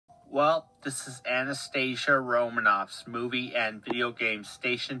Well, this is Anastasia Romanoff's movie and video game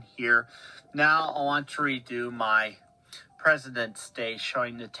station here. Now I want to redo my President's Day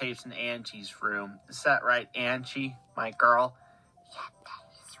showing the tapes in Angie's room. Is that right, Angie, my girl? Yep, that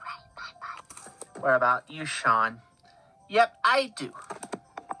is right, my bud. What about you, Sean? Yep, I do.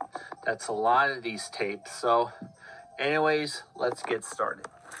 That's a lot of these tapes. So, anyways, let's get started.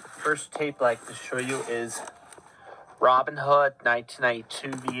 First tape I'd like to show you is Robin Hood 1992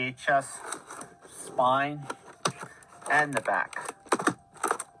 VHS, spine, and the back.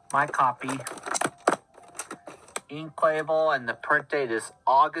 My copy, ink label, and the print date is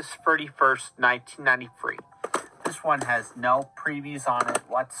August 31st, 1993. This one has no previews on it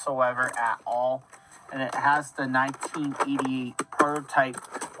whatsoever at all, and it has the 1988 prototype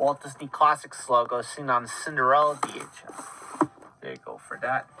Walt Disney Classics logo seen on the Cinderella VHS. There you go for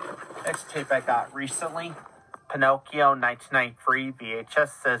that. Next tape I got recently, Pinocchio 1993 VHS,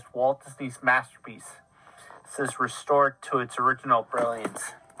 says Walt Disney's masterpiece. It says restored to its original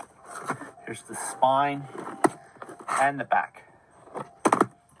brilliance. Here's the spine and the back.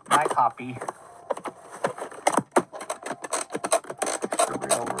 My copy.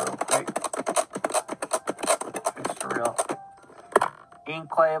 Real quick. It's real.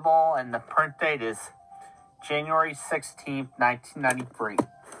 Ink label, and the print date is January 16th, 1993.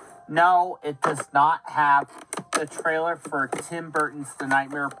 No, it does not have the trailer for Tim Burton's The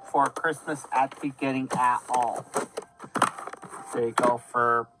Nightmare Before Christmas at the beginning at all. There you go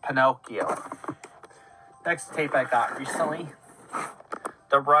for Pinocchio. Next tape I got recently,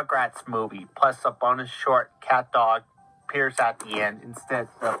 the Rugrats movie, plus a bonus short, Cat Dog, appears at the end instead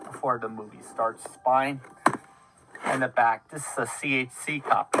of before the movie starts. Spine and the back. This is a CHC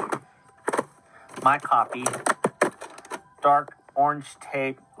copy. My copy, dark orange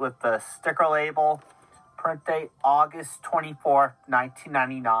tape with the sticker label, print date August 24th,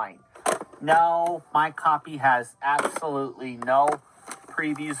 1999. No, my copy has absolutely no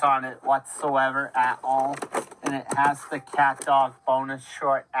previews on it whatsoever at all, and it has the Cat Dog bonus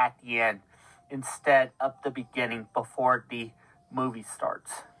short at the end instead of the beginning before the movie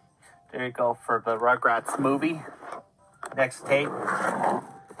starts. There you go for the Rugrats movie. Next tape,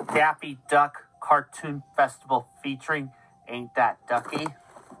 Daffy Duck Cartoon Festival featuring Ain't That Ducky,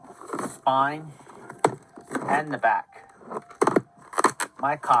 spine, and the back.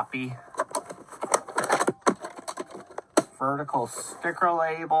 My copy, vertical sticker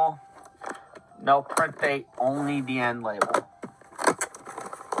label, no print date, only the end label.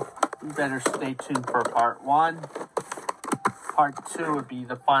 You better stay tuned for part 1. Part 2 would be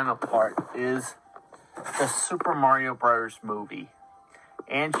the final part, is the Super Mario Bros. Movie.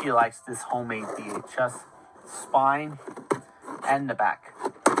 Angie likes this homemade VHS, spine, and the back.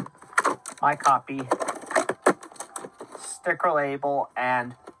 My copy, sticker label,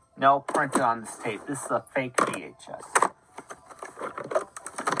 and no printed on this tape. This is a fake VHS.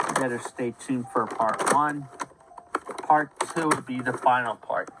 You better stay tuned for part 1. Part 2 would be the final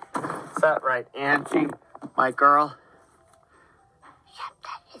part. Is that right, Angie, my girl? Yep,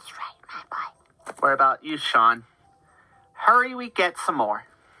 that is right, my bud. What about you, Sean? Hurry, we get some more.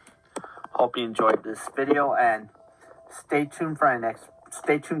 Hope you enjoyed this video, and stay tuned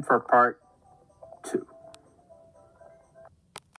for part 2.